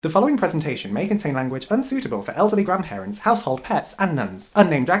The following presentation may contain language unsuitable for elderly grandparents, household pets, and nuns.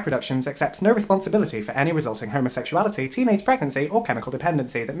 Unnamed Drag Productions accepts no responsibility for any resulting homosexuality, teenage pregnancy, or chemical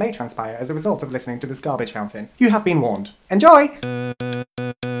dependency that may transpire as a result of listening to this garbage fountain. You have been warned. Enjoy!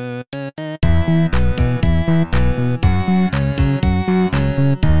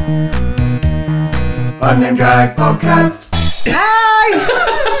 Unnamed Drag Podcast.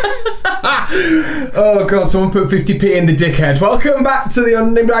 Oh god, someone put 50p in the dickhead. Welcome back to the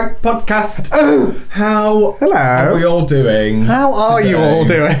Unnamed Drag Podcast. How Hello. are we all doing? How are you all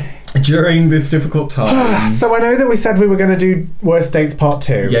doing? During this difficult time. So I know that we said we were going to do Worst Dates Part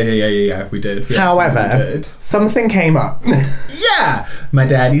 2. Yeah, we did. We However, absolutely did. something came up. Yeah! My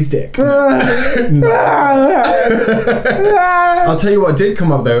daddy's dick. No. I'll tell you what did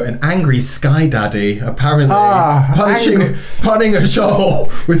come up though, an angry Sky Daddy, apparently punning a show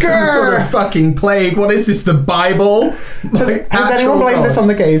with some sort of fucking plague. What is this, the Bible? Has anyone blamed this on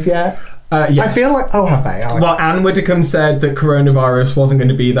the gays yet? Yeah. I feel like... Oh, have they? Well, Anne Widdecombe said that coronavirus wasn't going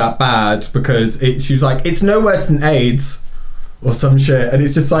to be that bad because she was like, it's no worse than AIDS or some shit. And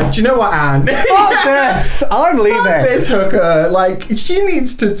it's just like, do you know what, Anne? Fuck this! I'm leaving. Fuck this hooker. Like, she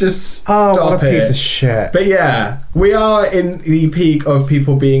needs to just stop what a piece it. of shit. But yeah, we are in the peak of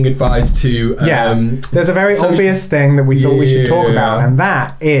people being advised to... there's a very obvious thing that we thought we should talk about, and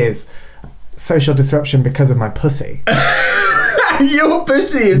that is social disruption because of my pussy. Your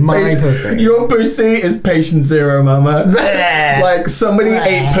pussy is pussy. Your pussy is patient zero, mama. Like somebody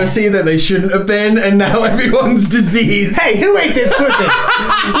ate pussy that they shouldn't have been, and now everyone's diseased. Hey, who ate this pussy?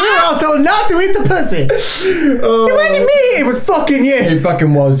 We were all told not to eat the pussy. Oh, It wasn't me. It was fucking you. it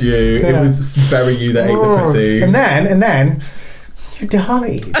fucking was you. Yeah. It was very you that ate the pussy. And then you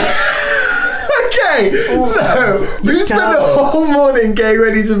died. Okay, so we spent the whole morning getting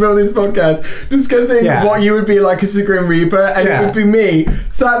ready to build this podcast, discussing what you would be like as a Grim Reaper, and it would be me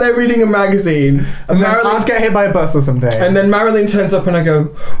sat there reading a magazine, and Marilyn, I'd get hit by a bus or something. and then Marilyn turns up, and I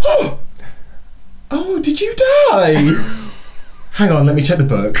go, "Oh, did you die?" Hang on, let me check the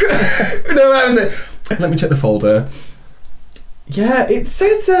book. No, that was it. Let me check the folder. Yeah, it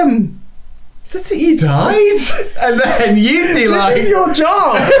says that you died, and then you'd be like, "This is your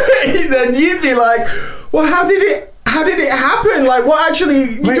job." Then you'd be like, "Well, how did it happen? Like, what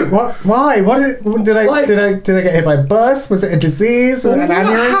actually?" Wait, what? Why? What did I get hit by a bus? Was it a disease? Was it an What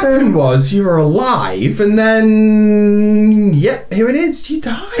aneurysm? happened was you were alive, and then here it is. You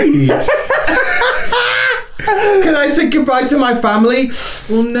died. Can I say goodbye to my family?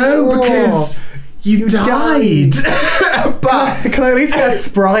 Well, no, because you died. But can I at least get a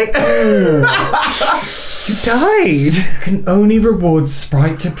Sprite? You died. Can only reward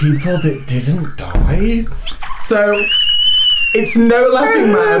Sprite to people that didn't die. So it's no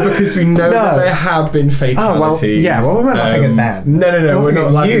laughing matter because we know that there have been fatalities. We're not laughing at them. No, we're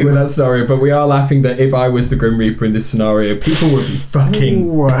not laughing you. with that story, but we are laughing that if I was the Grim Reaper in this scenario, people would be fucking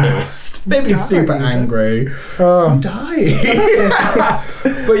pissed. They'd be super angry. You died.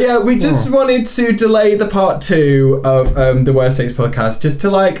 But yeah, we just wanted to delay the part 2 of the Worst Dates podcast just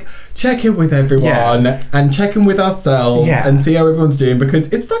to check in with everyone and check in with ourselves and see how everyone's doing because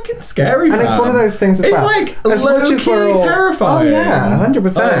it's fucking scary, and it's one of those things as well. It's as much as we're all terrifying. Oh yeah,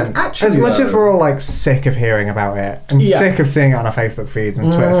 100%. Actually, as much as we're all sick of hearing about it and sick of seeing it on our Facebook feeds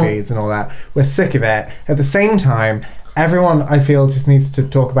and Twitter feeds and all that, we're sick of it. At the same time, everyone, I feel, just needs to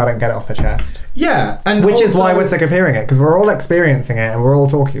talk about it and get it off their chest. Yeah, and which is why we're sick of hearing it, because we're all experiencing it and we're all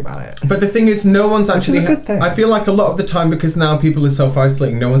talking about it. But the thing is, no one's actually... Which is a good thing. I feel like a lot of the time, because now people are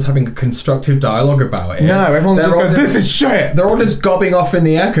self-isolating, no one's having a constructive dialogue about it. No, everyone's just going, this is shit! They're all just gobbing off in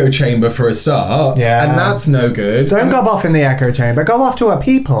the echo chamber for a start. Yeah. And that's no good. Don't gob off in the echo chamber, gob off to our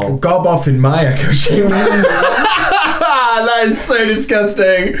people. Gob off in my echo chamber. That is so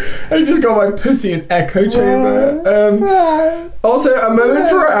disgusting. I just got my pussy in echo chamber. Also, a moment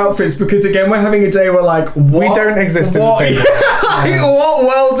for our outfits, because again, we're having a day where we don't exist in the same world. What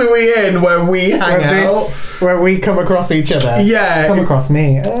world are we in where we hang out? Where we come across each other. Yeah. Come across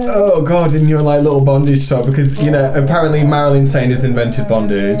me. Oh god, in your little bondage top, because apparently Marilyn Sane has invented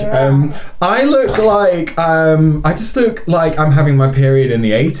bondage. I look like I just look like I'm having my period in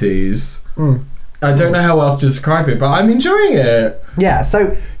the 80s. I don't know how else to describe it, but I'm enjoying it. Yeah,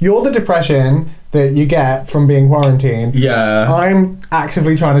 so you're the depression that you get from being quarantined. Yeah. I'm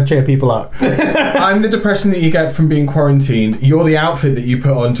actively trying to cheer people up. I'm the depression that you get from being quarantined. You're the outfit that you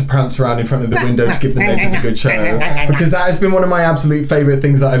put on to prance around in front of the window to give the neighbours a good show. Because that has been one of my absolute favourite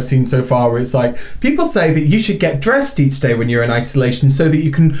things that I've seen so far, where it's people say that you should get dressed each day when you're in isolation so that you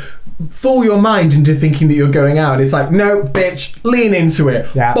can fool your mind into thinking that you're going out. It's like, no, bitch, lean into it.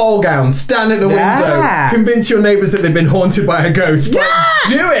 Yeah. Ball gown, stand at the window, convince your neighbours that they've been haunted by a ghost. Yeah. Like,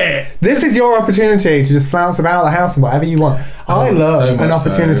 do it. This is your opportunity to just flounce about the house and whatever you want. I love so much an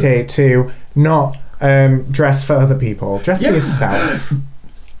opportunity to not dress for other people. Dress for yourself.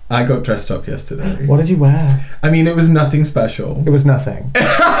 I got dressed up yesterday. What did you wear? I mean, it was nothing special. It was nothing.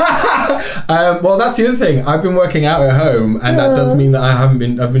 Well, that's the other thing. I've been working out at home, and that does mean that I've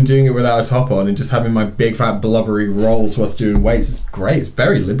been doing it without a top on and just having my big fat blubbery rolls whilst doing weights. It's great. It's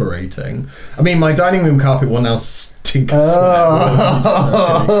very liberating. I mean, my dining room carpet will now stink of sweat.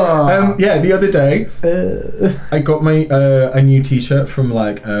 Yeah, the other day I got my a new T-shirt from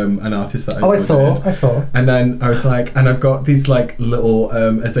like an artist that I saw. And then I was like, and I've got these like little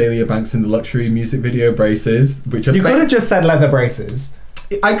Azalea Banks in the Luxury music video braces, which are you could have just said leather braces.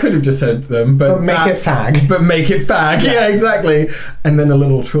 I could have just said them, but make it fag. But make it fag, yeah, exactly. And then a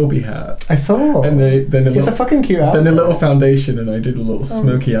little trilby hat. I saw. And then it's a fucking cute outfit. Then a little foundation, and I did a little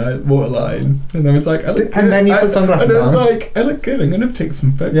smoky eye waterline. And I was like, I look good. And then you put sunglasses on. And I was like, I look good. I'm gonna take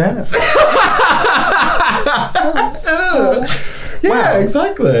some photos. Yeah. Yeah, wow.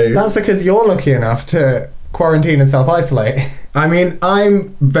 Exactly. That's because you're lucky enough to quarantine and self-isolate. I mean,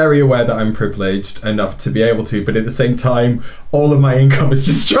 I'm very aware that I'm privileged enough to be able to, but at the same time, all of my income is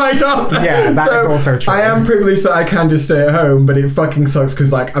just dried up. Yeah, that is also true. I am privileged that I can just stay at home, but it fucking sucks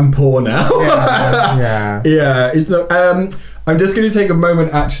because, like, I'm poor now. Yeah. Yeah. It's I'm just going to take a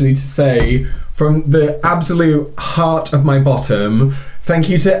moment, actually, to say, from the absolute heart of my bottom, thank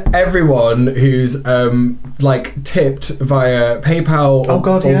you to everyone who's tipped via PayPal or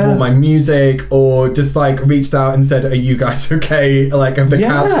bought my music or just like reached out and said, are you guys okay? Like, have the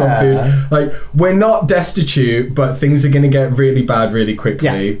cats got food? Like, we're not destitute, but things are going to get really bad really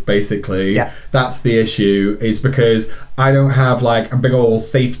quickly, basically. Yeah. That's the issue, is because I don't have like a big old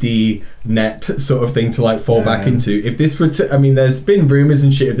safety net sort of thing to like fall back into. If this were to, I mean, there's been rumours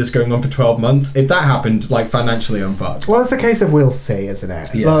and shit of this going on for 12 months. If that happened, like, financially, I'm fucked. Well, it's a case of we'll see, isn't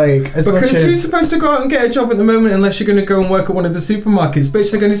it? Yeah. Like, because who's supposed to go out and get a job at the moment unless you're going to go and work at one of the supermarkets? Bitch,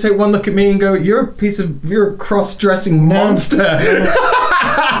 they're going to take one look at me and go, you're a cross-dressing monster.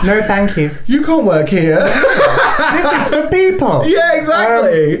 No, thank you. You can't work here. This is for people. Yeah,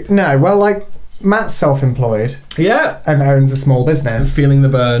 exactly. No, well, like, Matt's self-employed. Yeah. And owns a small business. Feeling the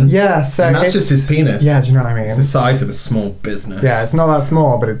burn. Yeah, so and that's just his penis. Yeah, do you know what I mean? It's the size of a small business. Yeah, it's not that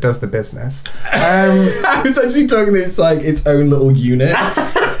small, but it does the business. I was actually talking that it's like its own little unit.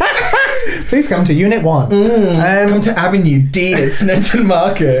 Please come to Unit 1. Come to Avenue D at Snetton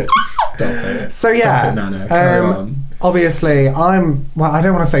Market. Stop it. So yeah, Stop it, Nana. Carry on. Obviously, I don't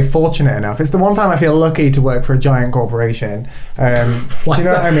want to say fortunate enough. It's the one time I feel lucky to work for a giant corporation. Do you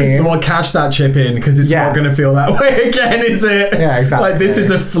know what I mean? Well, cash that chip in, because it's not going to feel that way again, is it? Yeah, exactly. Like, this is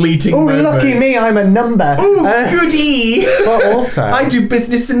a fleeting moment. Lucky me, I'm a number. Goody! But also, I do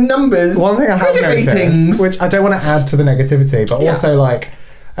business in numbers. One thing I have noticed, which I don't want to add to the negativity, but also, like,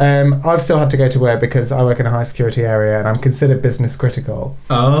 I've still had to go to work because I work in a high security area and I'm considered business critical.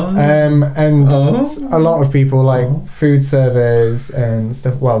 And a lot of people, like food servers and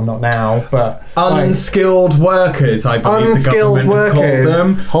stuff, well, not now, but unskilled workers, I believe the government has called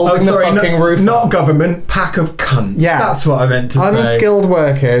them. Holding the fucking roof not up. Government, pack of cunts. Yeah, that's what I meant to say. Unskilled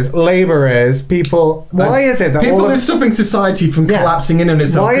workers, labourers, people. Why is it that people are stopping society from collapsing in on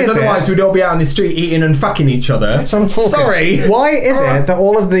itself? Because otherwise we'd all be out on the street eating and fucking each other. Sorry. Why is it that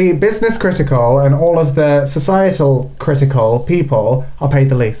all of the business critical and all of the societal critical people are paid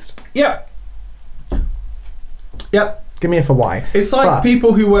the least? Yep. Give me a for why. It's like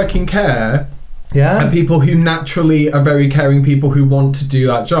people who work in care, and people who naturally are very caring people who want to do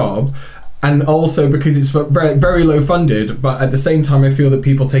that job, and also because it's very, very low funded, but at the same time I feel that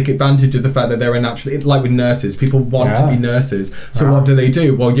people take advantage of the fact that they're naturally, like with nurses, people want to be nurses, so what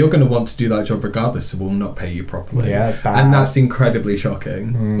do? Well, you're going to want to do that job regardless, so we'll not pay you properly. It's bad. And that's incredibly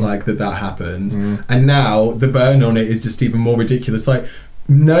shocking, like that happened. And now the burn on it is just even more ridiculous. Like,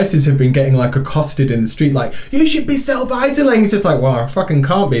 nurses have been getting like accosted in the street, like, you should be self-isolating. It's just like, well, I fucking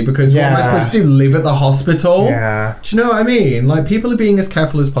can't be, because what am I supposed to do, live at the hospital? Do you know what I mean? Like, people are being as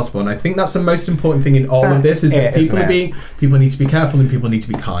careful as possible, and I think that's the most important thing in all of this, is that people need to be careful and people need to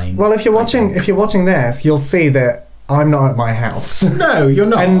be kind. Well, if you're watching this, you'll see that I'm not at my house. No, you're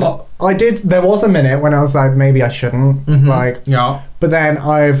not. And there was a minute when I was like, maybe I shouldn't, but then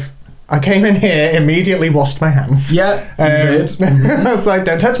I came in here, immediately washed my hands. Yeah, you did. I was like,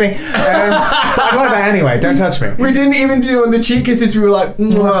 don't touch me. But I'm like that anyway, don't touch me. We didn't even do on the cheek kisses, we were like,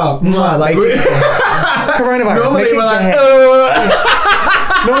 mwah, mwah. Like, coronavirus. Normally we're like,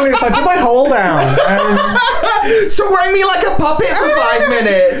 normally it's like, put my hole down. So wearing me like a puppet for 5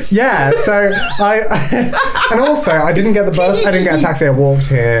 minutes. Yeah, so and also I didn't get the bus, I didn't get a taxi, I walked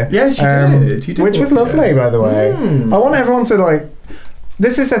here. Yes, you did. You did which was walk lovely, here. by the way. I want everyone to like,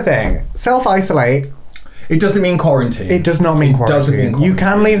 this is the thing, self-isolate. It doesn't mean quarantine. It does not mean quarantine. Doesn't mean quarantine. You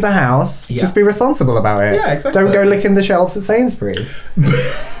can leave the house, Yeah. just be responsible about it. Yeah, exactly. Don't go licking the shelves at Sainsbury's.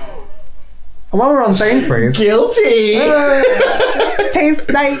 And while we're on Sainsbury's, Guilty. tastes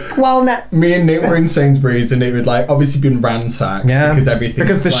like walnut. Me and Nick were in Sainsbury's and it would like obviously been ransacked because everything.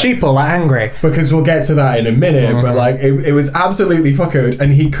 Because the like, sheep are angry. Because we'll get to that in a minute, but like it was absolutely fuckoed,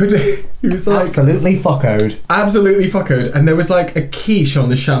 and he was like Absolutely fuckoed. absolutely fuckoed, and there was like a quiche on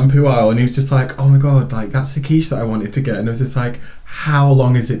the shampoo aisle, and he was just like, oh my god, like that's the quiche that I wanted to get, and it was just like, how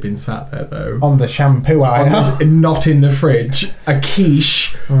long has it been sat there though? On the shampoo aisle. Not in the fridge. A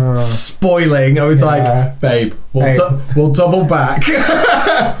quiche spoiling. I was Yeah. like, babe, we'll double back.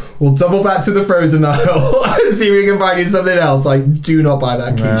 We'll double back to the frozen aisle and see if we can find you something else. Like, do not buy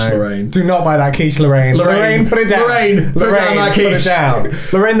that quiche, Lorraine. Do not buy that quiche, Lorraine. Lorraine, put it down. Lorraine, put down that put it quiche. down.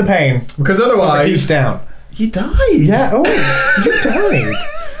 Lorraine the pain. Because Put the otherwise, quiche down. you died. Yeah, you died.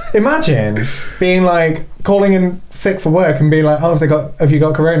 Imagine being like, calling in sick for work and being like, oh, have you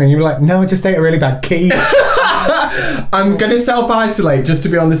got corona? And you're like, no, I just ate a really bad quiche. I'm gonna self-isolate just to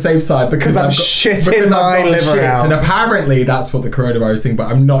be on the safe side because I'm I've got, shitting because I've my got the liver shits. out. And apparently that's what the coronavirus thing. But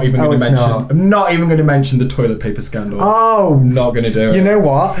I'm not even going to it's mention. not. I'm not even going to mention the toilet paper scandal. Oh, I'm not going to do it. you know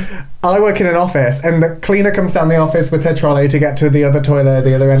what? I work in an office, and the cleaner comes down the office with her trolley to get to the other toilet at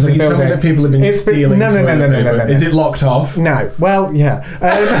the other end Please of the tell building. me that people have been stealing No. toilet paper. Is it locked off? No. Well, yeah.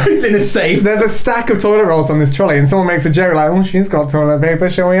 It's in a safe. There's a stack of toilet rolls on this trolley, and someone makes a joke like, "Oh, she's got toilet paper.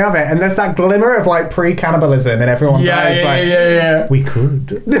 Shall we have it?" And there's that glimmer of like pre-cannibalism in everyone's eyes. Yeah. We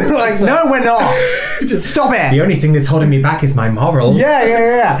could. Like, no, we're not. Just stop it. The only thing that's holding me back is my morals.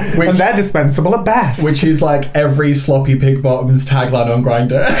 Yeah. And they're dispensable at best. Which is like every sloppy pig bottom's tagline on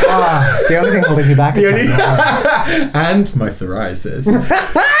Grindr. The only thing holding you back is my morals. And my psoriasis.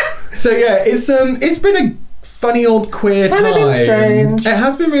 So yeah, it's been a funny old queer time. It's been strange. It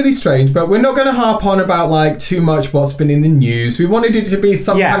has been really strange, but we're not going to harp on about like too much what's been in the news. We wanted it to be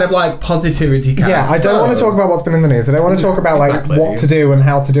some kind of like positivity cast. Yeah, I don't want to talk about what's been in the news. I don't want to talk about like what to do and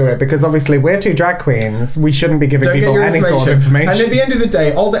how to do it, because obviously we're two drag queens. We shouldn't be giving people any sort of information. And at the end of the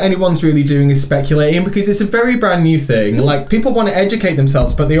day, all that anyone's really doing is speculating, because it's a very brand new thing. Like, people want to educate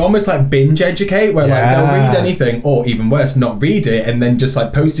themselves, but they almost like binge educate, where like they'll read anything, or even worse, not read it, and then just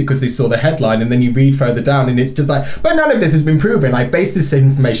like post it because they saw the headline, and then you read further down, and it's just like, but none of this has been proven. I based this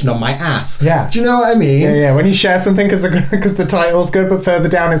information on my ass. Yeah. Do you know what I mean? Yeah. When you share something because the title's good, but further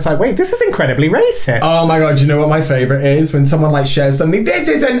down it's like, wait, this is incredibly racist. Oh my god, do you know what my favourite is? When someone like shares something, this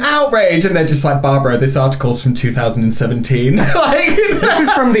is an outrage, and they're just like, Barbara, this article's from 2017. Like, this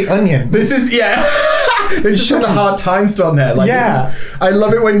is from The Onion. This is this is from the hardtimes.net. Like, I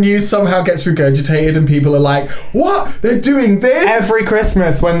love it when news somehow gets regurgitated and people are like, what? They're doing this? Every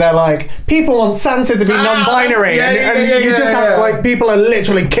Christmas when they're like, people want Santa to be non-binary, and you just have like, people are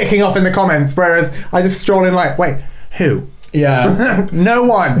literally kicking off in the comments, whereas I just stroll in like, wait, who? Yeah. No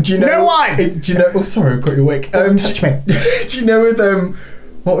one. Do you know, no one. Do you know? Oh, sorry, I've got your wick. Don't touch me. Do you know with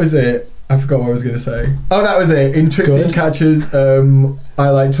what was it? I forgot what I was going to say. Oh, that was it. In Trixie and Catcher's, I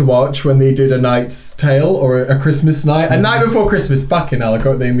like to watch when they did A Knight's Tale or a Christmas night. A night before Christmas, fucking hell, I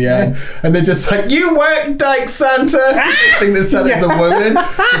got there in the end. And they're just like, you work, Dyke Santa. I think that Santa's a woman.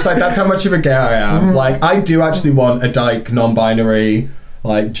 It's like, that's how much of a gay I am. Like, I do actually want a Dyke non-binary,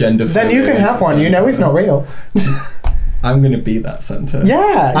 like, gender fluid. Then you can have one. You know he's not real. I'm going to be that Santa.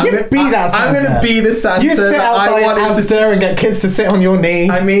 Yeah, I'm going to be that Santa. I'm going to be the Santa. You sit outside Asda and get kids to sit on your knee.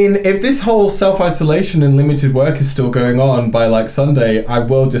 I mean, if this whole self-isolation and limited work is still going on by like Sunday, I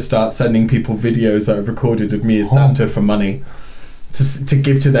will just start sending people videos that I've recorded of me as Santa for money to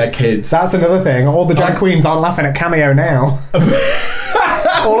give to their kids. That's another thing. All the drag queens aren't laughing at Cameo now.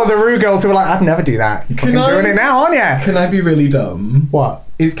 All of the Rue girls who are like, I'd never do that. You're fucking doing it now, aren't you? Can I be really dumb? What?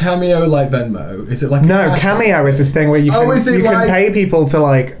 Is Cameo like Venmo? Is it like no? Cameo is this thing where you can pay people to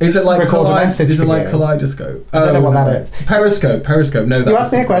like. Is it like record a message? Is it like Kaleidoscope? I don't know what that is. Periscope. No, you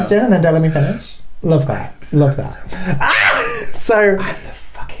asked me a question and then don't let me finish. Love that. So. I'm the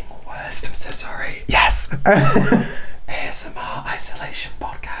fucking worst. I'm so sorry. Yes. ASMR isolation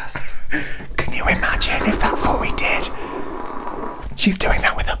podcast. Can you imagine if that's what we did? She's doing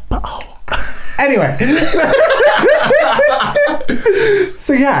that with a butthole. Anyway,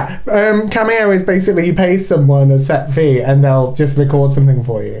 so yeah, Cameo is basically you pay someone a set fee and they'll just record something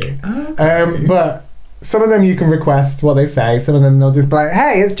for you. Okay. But some of them you can request what they say. Some of them they'll just be like,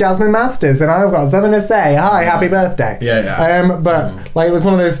 "Hey, it's Jasmine Masters, and I've got something to say. Hi, happy birthday." Yeah. But like, it was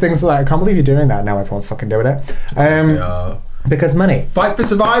one of those things like, I can't believe you're doing that. Now everyone's fucking doing it. Because money. Fight for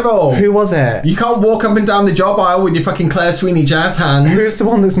survival. Who was it? You can't walk up and down the job aisle with your fucking Claire Sweeney jazz hands. Who's the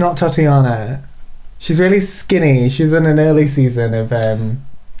one that's not Tatiana? She's really skinny. She's in an early season of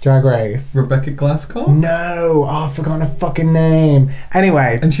Drag Race. Rebecca Glasscock? No, I've forgotten her fucking name.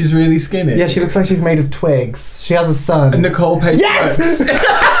 Anyway. And she's really skinny. Yeah, she looks like she's made of twigs. She has a son. And Nicole Page. Yes!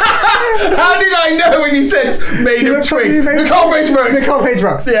 How did I know when you said made of twigs? Nicole Page Brooks. Nicole Page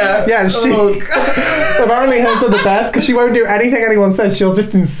Brooks. Yeah. Yeah, she... apparently hers are the best because she won't do anything anyone says. She'll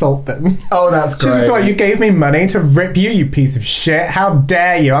just insult them. Oh, that's great. She'll just be like, "You gave me money to rip you, you piece of shit. How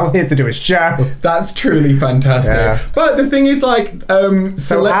dare you? I'm here to do a show." That's truly fantastic. Yeah. But the thing is, like...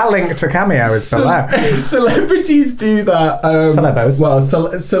 so our link to Cameo is below. Celebrities do that. Celebos. Well,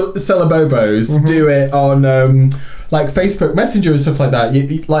 celebobos do it on... like Facebook Messenger and stuff like that.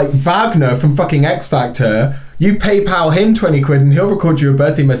 Like Wagner from fucking X Factor, you PayPal him 20 quid and he'll record you a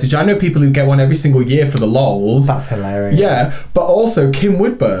birthday message. I know people who get one every single year for the lols. That's hilarious. Yeah, but also Kim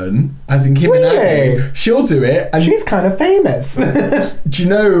Woodburn, as in Kim Minaj, she'll do it. And she's kind of famous. Do you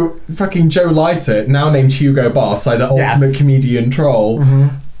know fucking Joe Lycett, now named Hugo Boss, like the ultimate comedian troll,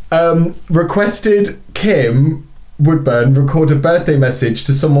 requested Kim Woodburn record a birthday message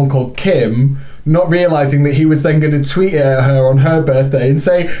to someone called Kim, not realising that he was then going to tweet it at her on her birthday and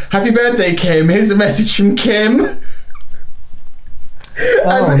say, "Happy birthday, Kim, here's a message from Kim."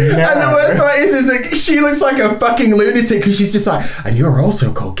 And the worst part is that she looks like a fucking lunatic because she's just like, "And you're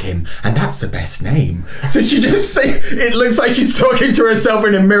also called Kim, and that's the best name." So she just it looks like she's talking to herself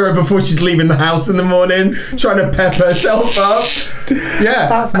in a mirror before she's leaving the house in the morning, trying to pep herself up. Yeah,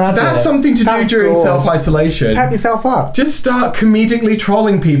 that's magic. That's something to do during self-isolation. Pep yourself up. Just start comedically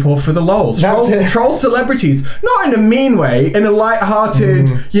trolling people for the lols. Troll celebrities, not in a mean way, in a light-hearted,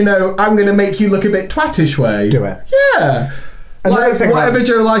 I'm going to make you look a bit twattish way. Do it. Yeah. Another thing whatever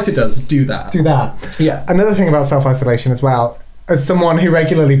Joe Lycett does, do that. Do that. Yeah. Another thing about self-isolation as well, as someone who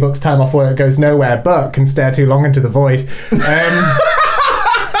regularly books time off work, goes nowhere, but can stare too long into the void.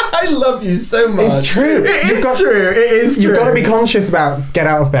 I love you so much. It's true. It is true. You've got to be conscious about get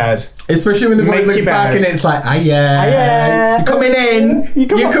out of bed. Especially when the void looks back and it's like, yeah. You're coming in.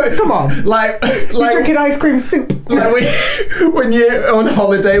 Come on. Like you're drinking ice cream soup. Like when you're on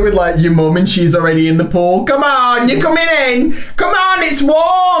holiday with like your mum and she's already in the pool. Come on, you're coming in. Come on, it's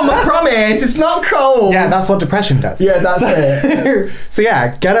warm. I promise. It's not cold. Yeah, that's what depression does. Yeah, that's it. So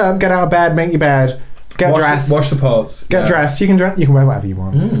yeah, get up, get out of bed, make your bed. Get dressed. Watch the pods. Get dressed. You can dress. You can wear whatever you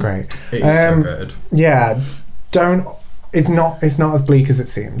want. It's great. It is so good. Yeah. It's not as bleak as it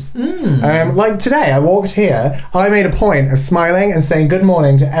seems. Like today, I walked here. I made a point of smiling and saying good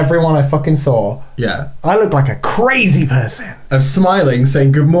morning to everyone I fucking saw. Yeah. I look like a crazy person. Of smiling,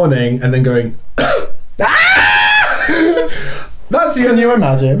 saying good morning, and then going. Can you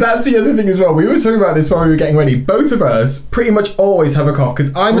imagine? That's the other thing as well. We were talking about this while we were getting ready. Both of us pretty much always have a cough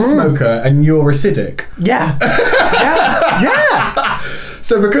because I'm a smoker and you're acidic. Yeah. Yeah.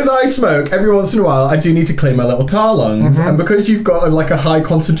 So because I smoke, every once in a while I do need to clear my little tar lungs, and because you've got a high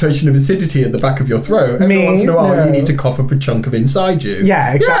concentration of acidity at the back of your throat, every once in a while you need to cough up a chunk of inside you.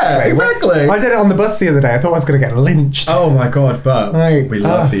 Yeah, exactly. Yeah, exactly. I did it on the bus the other day. I thought I was going to get lynched. Oh my god, but we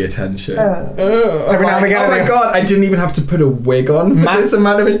love the attention. Every now and again. Oh my god, I didn't even have to put a wig on for this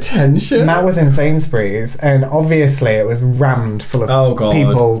amount of attention. Matt was in Sainsbury's, and obviously it was rammed full of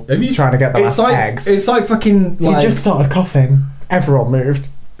people trying to get the last eggs. It's like fucking. He just started coughing. Everyone moved.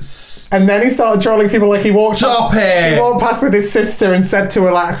 And then he started trolling people like he walked past with his sister and said to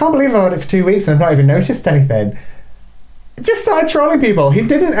her like, "I can't believe I've had it for 2 weeks and I've not even noticed anything." Just started trolling people. He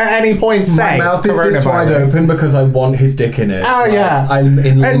didn't at any point say my mouth is this wide open because I want his dick in it. Oh yeah. I'm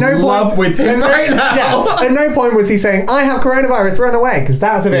in love with him right now. Yeah. At no point was he saying, "I have coronavirus, run away," because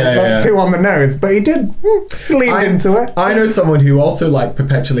that's a bit too on the nose. But he did lean into it. I know someone who also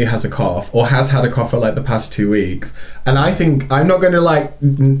perpetually has a cough or has had a cough for the past 2 weeks, and I think I'm not going to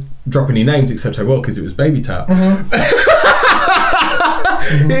drop any names, except I will because it was Baby Tap.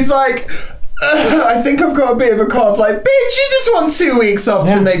 He's like, I think I've got a bit of a cough. Like, bitch, you just want 2 weeks off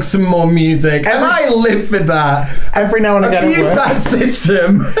to make some more music. And I live for that. Every now and again Abuse that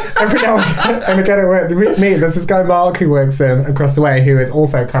system. Every now and again it works. There's this guy Mark who works across the way who is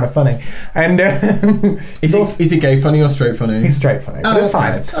also kind of funny. And is he gay funny or straight funny? He's straight funny, but it's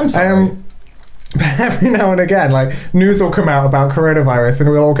fine. I'm sorry. Every now and again, like, news will come out about coronavirus, and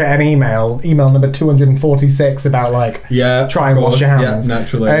we'll all get an email number 246, about, like, try and wash your hands. Yeah,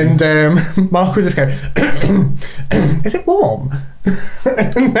 naturally. And Mark will just go, is it warm?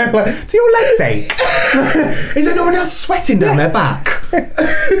 And they're like, do your legs ache? Is anyone else sweating down their back?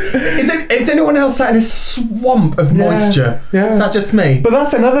 Is anyone else sat in a swamp of moisture? Yeah. Is that just me? But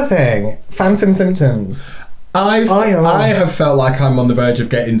that's another thing. Phantom symptoms. I have felt like I'm on the verge of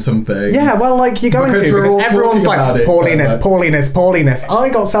getting something. Yeah, well, like, you're going because everyone's like, Pauliness. I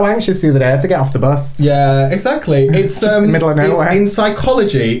got so anxious the other day, I had to get off the bus. Yeah, exactly. It's just in the middle of nowhere. In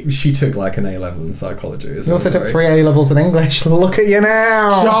psychology, she took like an A-level in psychology. You also took 3 A-levels in English. Look at you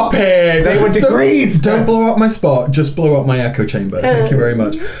now. Stop it. They were degrees. Don't blow up my spot. Just blow up my echo chamber. Thank you very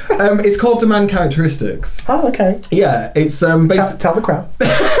much. It's called demand characteristics. Oh, okay. Yeah, it's basically tell the crowd.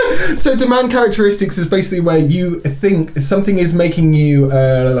 So demand characteristics is basically where you think something is making you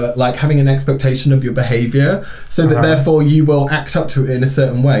like having an expectation of your behavior, so that therefore you will act up to it in a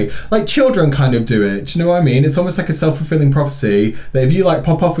certain way. Like children kind of do it. Do you know what I mean? It's almost like a self-fulfilling prophecy that if you like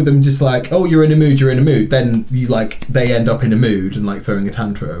pop off with them just like, oh, you're in a mood, then you like they end up in a mood and like throwing a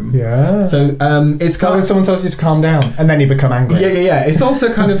tantrum. Yeah. So it's kind of someone tells you to calm down and then you become angry. Yeah. It's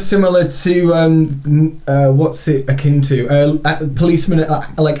also kind of similar to what's it akin to? Policemen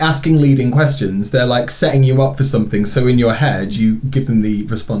like asking leading questions. They're like setting you up for something, so in your head you give them the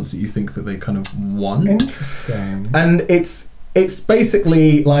response that you think that they kind of want. Interesting. And it's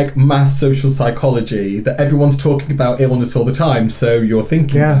basically like mass social psychology that everyone's talking about illness all the time, so you're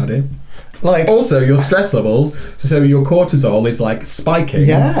thinking about it. Like also your stress levels, so your cortisol is like spiking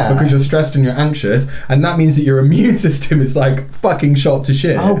because you're stressed and you're anxious, and that means that your immune system is like fucking shot to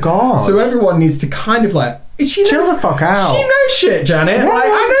shit. Oh god. So everyone needs to kind of like chill the fuck out. She knows shit, Janet. Yeah, like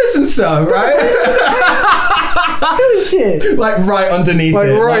I know some stuff, right? Holy shit. Like right underneath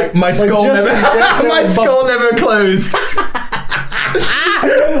it. Like my skull never closed.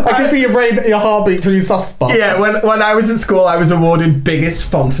 I can see your heartbeat through your soft spot. Yeah, when I was at school, I was awarded biggest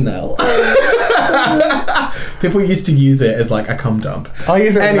fontanelle. People used to use it as like a cum dump. I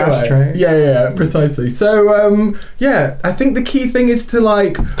use it as an ashtray. Yeah, precisely. So, I think the key thing is to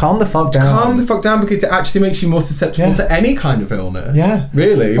like calm the fuck down because it actually makes you more susceptible to any kind of illness. Yeah.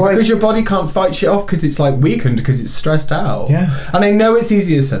 Really. Like, because your body can't fight shit off because it's like weakened because it's stressed out. Yeah. And I know it's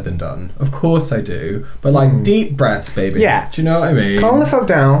easier said than done. Of course I do. But like deep breaths, baby. Yeah. Do you know what I mean? Calm the fuck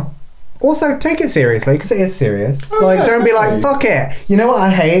down. Also, take it seriously, because it is serious. Don't be like, fuck it. You know what I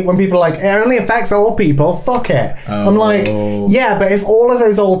hate? When people are like, it only affects old people, fuck it. Oh. I'm like, yeah, but if all of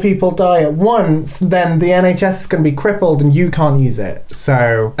those old people die at once, then the NHS is going to be crippled and you can't use it.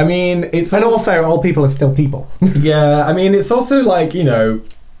 So... I mean, it's... And also, old people are still people. Yeah, I mean, it's also like, you know...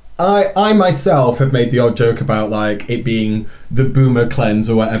 I myself have made the odd joke about like it being the boomer cleanse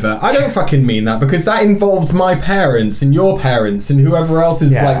or whatever. I don't fucking mean that, because that involves my parents and your parents and whoever else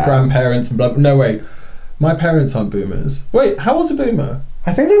is like grandparents and blah. No, wait, my parents aren't boomers. Wait, how old's a boomer?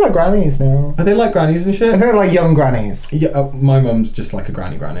 I think they're like grannies now. Are they like grannies and shit? I think they're like young grannies. Yeah, my mum's just like a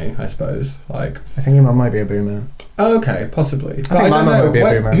granny, I suppose. Like, I think your mum might be a boomer. Oh, okay, possibly. I think my mum might be a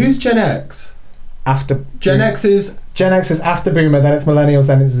boomer. Who's Gen X? After Gen X is after boomer, then it's millennials,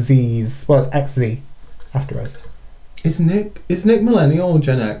 then it's Z's. Well, it's XZ after us. Is Nick millennial or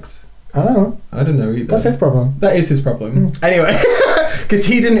Gen X? Oh, I don't know either. That's his problem. That is his problem. Anyway, because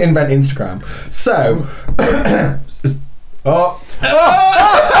he didn't invent Instagram. So, see,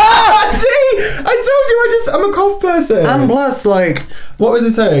 I told you I'm a cough person. And plus, like, what was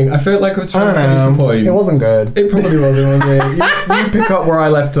it saying? I felt like I was trying to finish the point. It wasn't good. It probably wasn't, was it? You pick up where I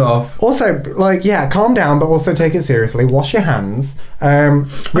left off. Also, like, yeah, calm down, but also take it seriously. Wash your hands.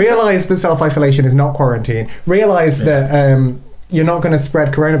 Realise that self-isolation is not quarantine. Realise that you're not going to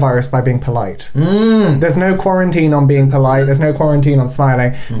spread coronavirus by being polite. There's no quarantine on being polite. There's no quarantine on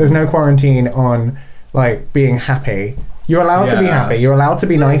smiling. There's no quarantine on, like, being happy. You're allowed to be happy. You're allowed to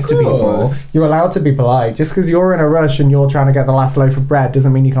be nice to people. You're allowed to be polite. Just because you're in a rush and you're trying to get the last loaf of bread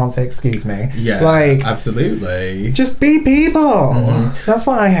doesn't mean you can't say excuse me. Yeah, like, absolutely. Just be people. That's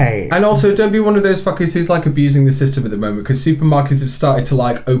what I hate. And also, don't be one of those fuckers who's like abusing the system at the moment, because supermarkets have started to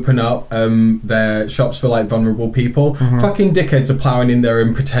like open up their shops for like vulnerable people. Fucking dickheads are ploughing in there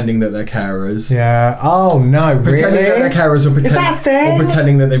and pretending that they're carers. Yeah. Oh no, pretending that they're carers, or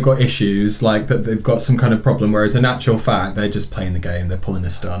pretending that they've got issues, like that they've got some kind of problem, whereas in actual fact they're just playing the game. They're pulling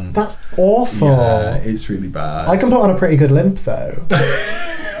a stunt. That's awful. Yeah, it's really bad. I can put on a pretty good limp though.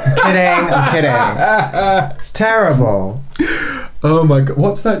 I'm kidding. It's terrible. Oh my god,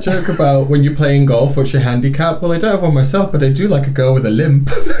 what's that joke about when you're playing golf? What's your handicap? Well, I don't have one myself, but I do like a girl with a limp.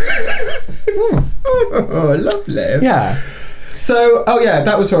 Oh, lovely. Yeah. So,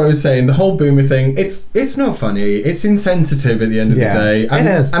 that was what I was saying. The whole boomer thing, it's not funny. It's insensitive at the end of the day. It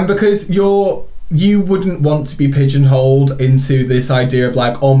is. And because you wouldn't want to be pigeonholed into this idea of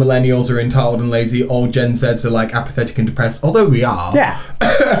like all millennials are entitled and lazy, all Gen Zs are like apathetic and depressed, although we are. Yeah.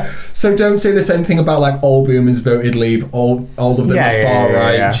 So don't say the same thing about like all boomers voted leave, all of them are far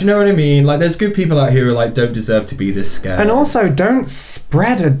right. Yeah. Do you know what I mean? Like there's good people out here who like don't deserve to be this scared. And also, don't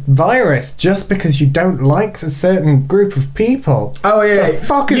spread a virus just because you don't like a certain group of people. Oh yeah. The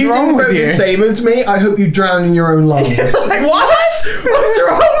fuck is wrong with you? You didn't vote the same as me. I hope you drown in your own lungs. Like, what? What's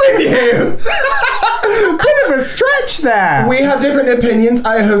wrong with you? Bit of a stretch there. We have different opinions.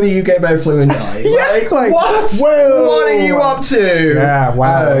 I hope that you get bird flu and die. Like, what? Whoa. What are you up to? Yeah,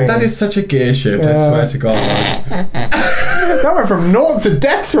 wow. That is such a gear shift, I swear to God. That went from naught to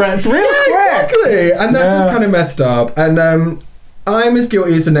death threats real quick. Exactly. And that's just kind of messed up. And I'm as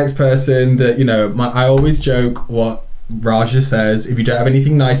guilty as the next person that, I always joke what Raja says, if you don't have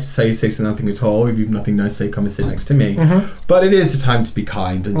anything nice to say nothing at all. If you've nothing nice to say, come and sit next to me. Mm-hmm. But it is the time to be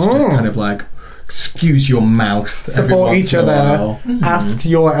kind and to just kind of like excuse your mouth. Support each other. Mm-hmm. Ask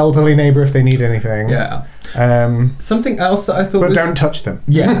your elderly neighbour if they need anything. Yeah. Something else that I thought but don't touch them.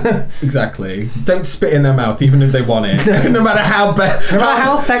 Yeah, exactly. Don't spit in their mouth even if they want it. No matter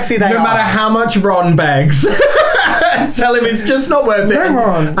how sexy they are. No matter how much Ron begs. Tell him it's just not worth it.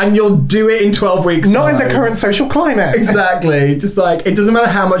 And you'll do it in 12 weeks. Not in the current social climate. Exactly. Just like, it doesn't matter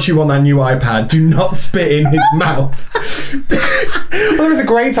how much you want that new iPad, do not spit in his mouth. Well, it's a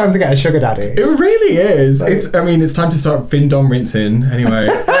great time to get a sugar daddy. It really is. It's time to start Vindom rinsing. Anyway.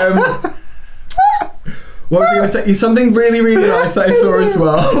 What was I going to say? Something really, really nice that I saw as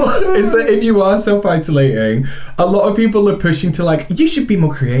well is that if you are self-isolating, a lot of people are pushing to like, you should be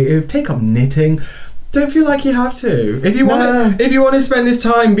more creative, take up knitting. Don't feel like you have to. If you want to spend this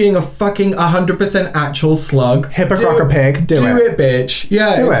time being a fucking 100% actual slug, Hippocrocker pig, do it, bitch.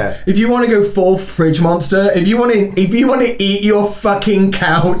 Yeah, do it. If you want to go full fridge monster, if you want to eat your fucking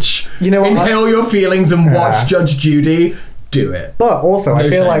couch, inhale your feelings and watch Judge Judy, do it. But also, I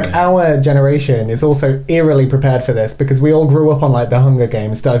feel like our generation is also eerily prepared for this because we all grew up on like the Hunger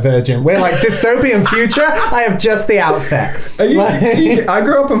Games, Divergent. We're like, dystopian future, I have just the outfit. I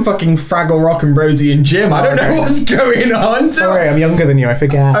grew up on fucking Fraggle Rock and Rosie and Jim. I don't know what's going on. Sorry, I'm younger than you, I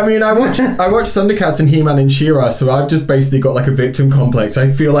forget. I mean, I watched Thundercats and He-Man and She-Ra, so I've just basically got like a victim complex.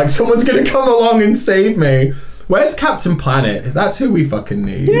 I feel like someone's going to come along and save me. Where's Captain Planet? That's who we fucking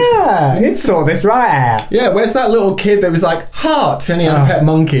need. Yeah, it saw this right out. Yeah, where's that little kid that was like, heart, and he had a pet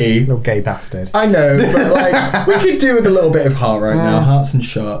monkey? Little gay bastard. I know, but like, we could do with a little bit of heart right now. Hearts and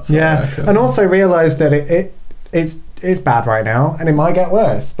shots. Yeah, and also realise that it's bad right now, and it might get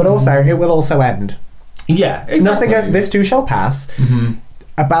worse, but also, it will also end. Yeah, exactly. This too shall pass. Mm-hmm.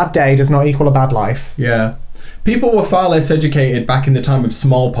 A bad day does not equal a bad life. Yeah. People were far less educated back in the time of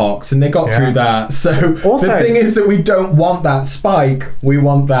smallpox, and they got through that. So also, the thing is that we don't want that spike. We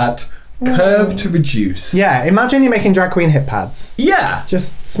want that curve to reduce. Yeah, imagine you're making drag queen hip pads. Yeah.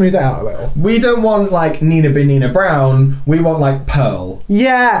 Just smooth it out a little. We don't want like Nina Benina Brown. We want like Pearl.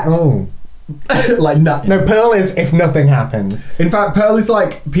 Yeah. Oh. Like nothing. No, Pearl is if nothing happens. In fact, Pearl is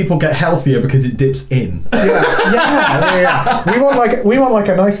like people get healthier because it dips in. Yeah. We want like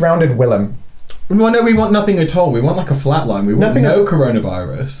a nice rounded Willem. Well, no, we want nothing at all. We want like a flat line. We want no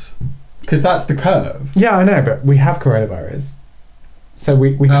coronavirus. Because that's the curve. Yeah, I know, but we have coronavirus. So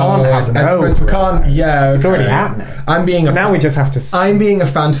we can't have no coronavirus. We can't, yeah. It's already happening. Now we just have to... I'm being a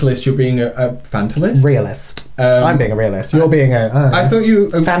fantalist. You're being a fantalist? Realist. I'm being a realist. You're being a... I thought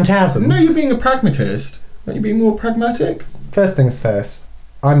you... Phantasm. No, you're being a pragmatist. Aren't you being more pragmatic? First things first.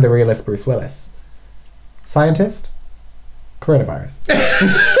 I'm the realist Bruce Willis. Scientist? Coronavirus.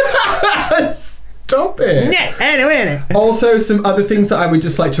 Stop it. Yeah, anyway. Also, some other things that I would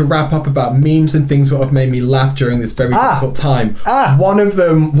just like to wrap up about memes and things that have made me laugh during this very difficult time. One of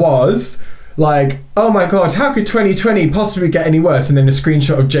them was like, oh my god, how could 2020 possibly get any worse? And then a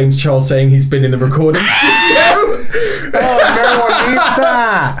screenshot of James Charles saying he's been in the recording studio. Oh, no one needs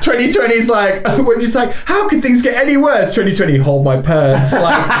that. 2020's like, when he's like, how could things get any worse? 2020, hold my purse.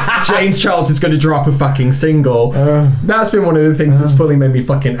 Like, James Charles is going to drop a fucking single. That's been one of the things that's fully made me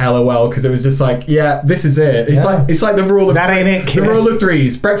fucking LOL, because it was just like, yeah, this is it. It's like the rule of... That ain't it, kid. The rule of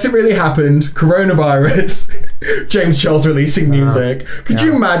threes. Brexit really happened. Coronavirus. James Charles releasing music. Could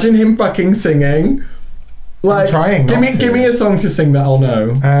you imagine him fucking singing? Like, I'm trying not to. Give me a song to sing that I'll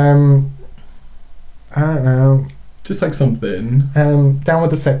know. I don't know. Just like something. Down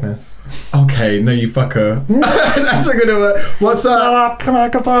with the Sickness. Okay, no, you fucker. That's a good one. What's that?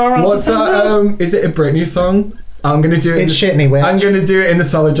 What's that? Is it a Britney song? I'm gonna do it. It's Shitney Witch. I'm gonna do it in the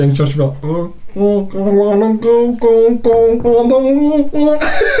solid James Joshua. Like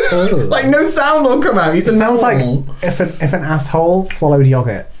no sound will come out. He's a Sounds like normal. if an asshole swallowed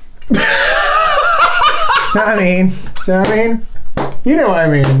yogurt. Do you know what I mean? Do you know what I mean? You know what I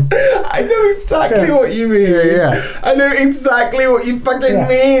mean. I know exactly what you mean. Yeah. I know exactly what you fucking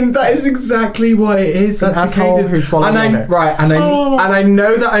mean. That is exactly what it is. That's an asshole who swallowed yogurt. And I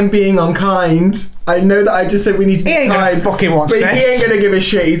know that I'm being unkind. I know that I just said we need to be He ain't kind. gonna fucking watch but this. he ain't gonna give a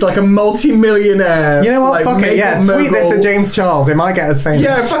shit. He's like a multi-millionaire. You know what? Like, Fuck it. Yeah, mogul. tweet this at James Charles. It might get us famous.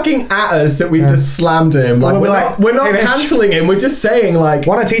 Yeah, fucking at us that we've just slammed him. Like, Well, we're not hey, bitch. cancelling him. We're just saying like.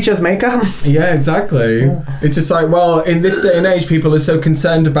 Want to teach us makeup? Yeah, exactly. Yeah. It's just like, well, in this day and age, people are so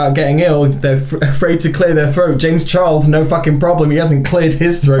concerned about getting ill, they're afraid to clear their throat. James Charles, no fucking problem. He hasn't cleared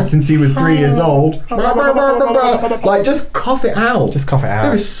his throat since he was 3 years old. Like, just cough it out. Just cough it out.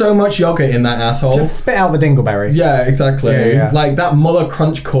 There is so much yogurt in that asshole. Just spit out the dingleberry. Yeah, exactly. Yeah. Like that Muller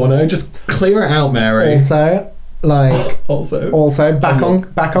Crunch corner. Just clear it out, Mary. Also, like. Also, back on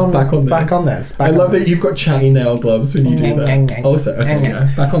this. I love that you've got chatty nail gloves when you do that. Also, okay, yeah.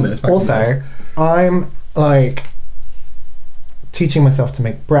 Back on this. Also, I'm like teaching myself to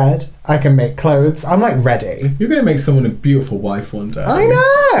make bread. I can make clothes. I'm like ready. You're gonna make someone a beautiful wife one day. I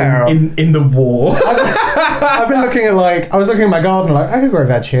know. In the war. I've been looking at I was looking at my garden like I could grow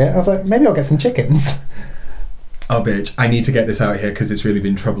veg here. I was like maybe I'll get some chickens. Oh bitch, I need to get this out here because it's really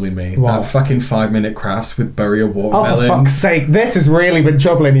been troubling me. What? That fucking 5-minute crafts with bury a Oh watermelon. for fuck's sake! This has really been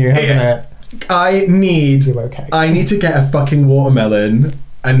troubling you, hasn't it? I need okay? To get a fucking watermelon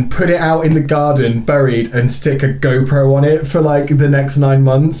and put it out in the garden buried and stick a GoPro on it for like the next 9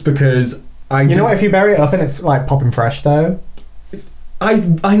 months because You know what? If you bury it up and it's like popping fresh though.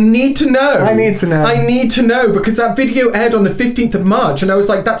 I need to know. I need to know because that video aired on the 15th of March and I was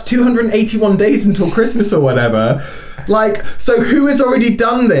like, that's 281 days until Christmas or whatever. Like, so who has already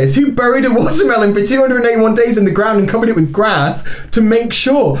done this? Who buried a watermelon for 281 days in the ground and covered it with grass to make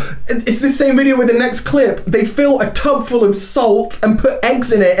sure? It's the same video with the next clip. They fill a tub full of salt and put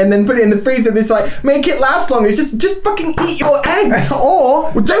eggs in it and then put it in the freezer. It's like, make it last longer. It's just fucking eat your eggs.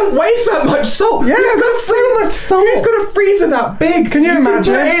 Or don't waste that much salt. Yeah, there's so much salt. Who's got a freezer that big? Can you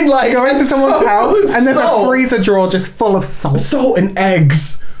imagine going to someone's house and there's a freezer drawer just full of salt? Salt and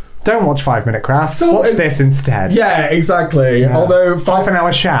eggs. Don't watch 5-minute crafts. Watch this instead. Yeah, exactly. Yeah. Although half an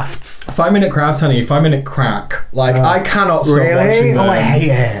hour shafts. 5-minute crafts, honey. 5-minute crack. Like I cannot stop watching them. Oh, I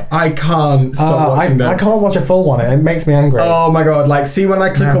hate it. I can't stop watching them. I can't watch a full one. It makes me angry. Oh my god! Like, see when I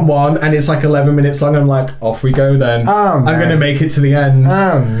click on one and it's like 11 minutes long, I'm like, off we go then. Oh no. I'm gonna make it to the end.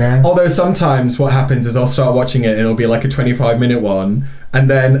 Oh no. Although sometimes what happens is I'll start watching it and it'll be like a 25-minute one, and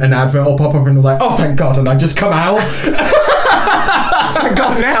then an advert will pop up and I'm like, oh thank god, and I just come out. Thank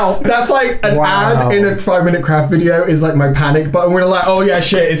God now. That's like an ad in a 5-minute craft video is like my panic button. We're like, oh yeah,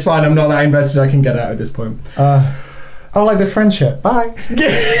 shit, it's fine. I'm not that invested. I can get out at this point. Like this friendship. Bye. You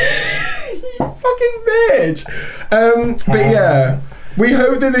fucking bitch. But yeah. We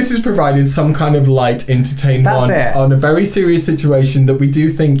hope that this has provided some kind of light entertainment on a very serious situation that we do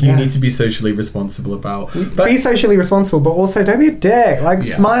think you need to be socially responsible about. But be socially responsible, but also don't be a dick. Like,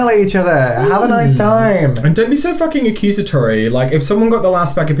 smile at each other. Have a nice time. And don't be so fucking accusatory. Like, if someone got the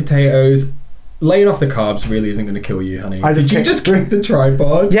last bag of potatoes, laying off the carbs really isn't going to kill you, honey. Did you just kick the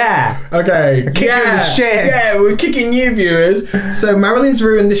tripod? Yeah. Okay. I kicked you in the shit. Yeah, we're kicking you, viewers. So Marilyn's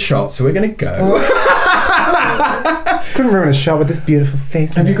ruined the shot, so we're going to go. Couldn't ruin a shot with this beautiful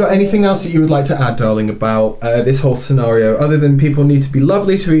face. Have you got anything else that you would like to add, darling, about this whole scenario, other than people need to be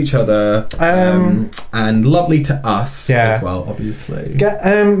lovely to each other and lovely to us as well, obviously?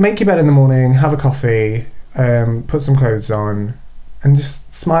 Make your bed in the morning, have a coffee, put some clothes on, and just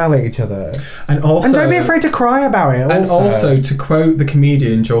smile at each other. And don't be afraid to cry about it. And also, to quote the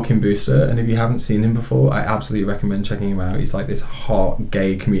comedian Jorkin Booster, and if you haven't seen him before, I absolutely recommend checking him out. He's like this hot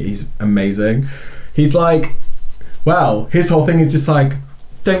gay comedian. He's amazing. He's like, well, his whole thing is just like,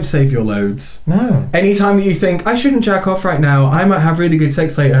 don't save your loads. No. Anytime that you think, I shouldn't jack off right now, I might have really good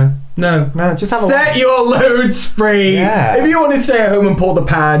sex later. No, just have set your loads free. Yeah. If you want to stay at home and pull the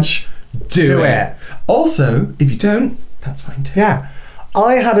padge, do it. Also, if you don't, that's fine too. Yeah.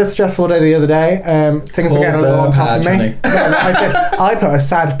 I had a stressful day the other day. Things were getting a little on top of me. I put a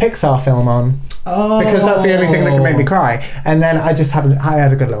sad Pixar film on. Because that's the only thing that can make me cry. And then I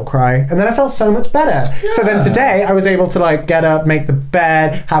had a good little cry. And then I felt so much better. Yeah. So then today I was able to like get up, make the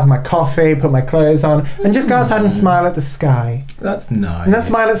bed, have my coffee, put my clothes on, and just go outside and smile at the sky. That's nice. And then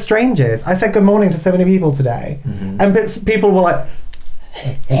smile at strangers. I said good morning to so many people today. And people were like...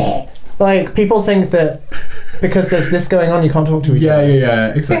 Like, people think that because there's this going on, you can't talk to each other.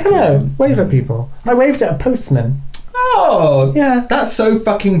 Yeah, exactly. Say hello, wave at people. I waved at a postman. Oh, Yeah. That's so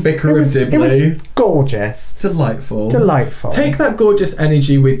fucking Vicar It of was Dibley. gorgeous. Delightful. Delightful. Take that gorgeous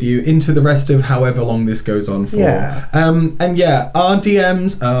energy with you into the rest of however long this goes on for. Yeah. And yeah, our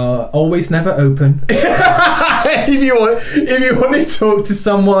DMs are always never open. if you want to talk to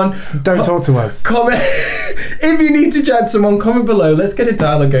someone, Don't talk to us. comment. If you need to chat to someone, comment below. Let's get a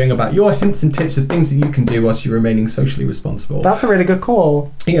dialogue going about your hints and tips of things that you can do whilst you're remaining socially responsible. That's a really good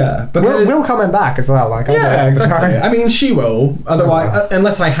call. Yeah, because We'll comment back as well. Like, yeah, exactly. I mean, she will. Otherwise, Oh.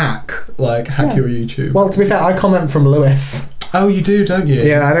 unless I hack Yeah. your YouTube. Well, to be fair, I comment from Lewis. Oh, you do, don't you?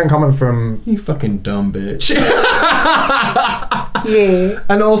 Yeah, I don't comment from. You fucking dumb bitch. Yeah.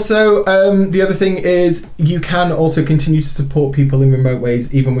 And also, the other thing is, you can also continue to support people in remote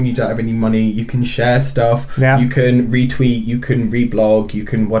ways, even when you don't have any money. You can share stuff. Yeah. You can retweet. You can reblog. You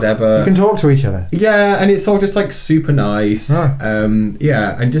can whatever. You can talk to each other. Yeah, and it's all just like super nice. Right.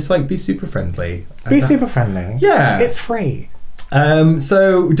 Yeah, and just like be super friendly. Be And that- super friendly. Yeah. It's free.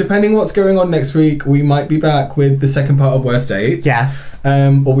 So depending what's going on next week, we might be back with the second part of Worst Dates. Yes.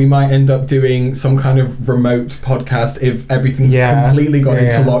 Or we might end up doing some kind of remote podcast if everything's Yeah. completely gone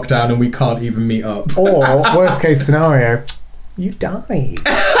into Yeah. lockdown and we can't even meet up. Or, worst case scenario, you died.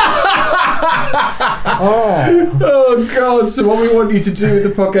 Oh. Oh god! So what we want you to do with the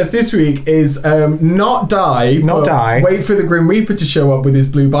podcast this week is not die. Not but die. Wait for the Grim Reaper to show up with his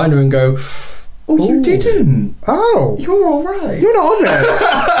blue binder and go, "Oh, you Ooh. didn't. Oh. You're all right." You're not on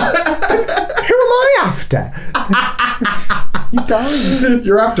it. Who am I after? You died.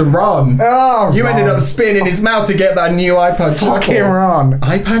 You're after Ron. Oh, You ended Ron. up spinning his mouth to get that new iPad Fucking Shuffle. Ron.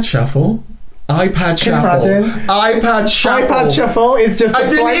 iPad Shuffle? iPad Can you Shuffle. imagine? iPad Shuffle. iPad Shuffle is just I a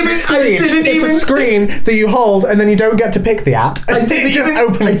didn't blank even- I screen. didn't it's even- a screen that you hold and then you don't get to pick the app. I And didn't it just even,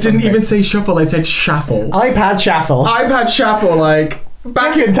 opens I didn't something. even say shuffle, I said shuffle. iPad Shuffle. iPad Shuffle, like...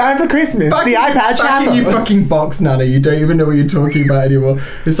 Back in time for Christmas. The iPad back Shuffle. in you fucking box, Nana. You don't even know what you're talking about anymore.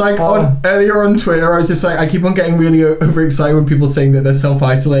 It's like earlier on Twitter, I was just like, I keep on getting really overexcited when people saying that they're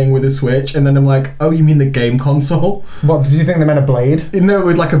self-isolating with a Switch, and then I'm like, oh, you mean the game console? What, did you think they meant a blade? No,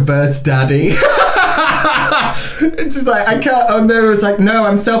 with like a burst daddy. It's just like, I can't. Oh no, it's like, no,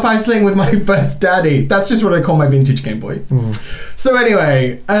 I'm self-isolating with my burst daddy. That's just what I call my vintage Game Boy. So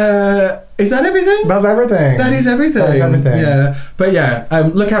anyway, is that everything? That's everything. That is everything. That is everything. Yeah, but yeah,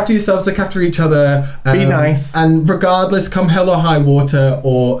 look after yourselves, look after each other. Be nice. And regardless, come hell or high water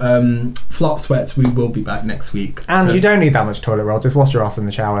or flop sweats, we will be back next week. And So- you don't need that much toilet roll. Just wash your ass in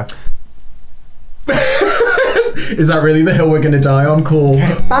the shower. Is that really the hill we're gonna die on? Cool.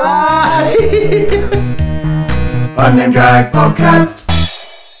 Bye. Bye. Unnamed Drag Podcast.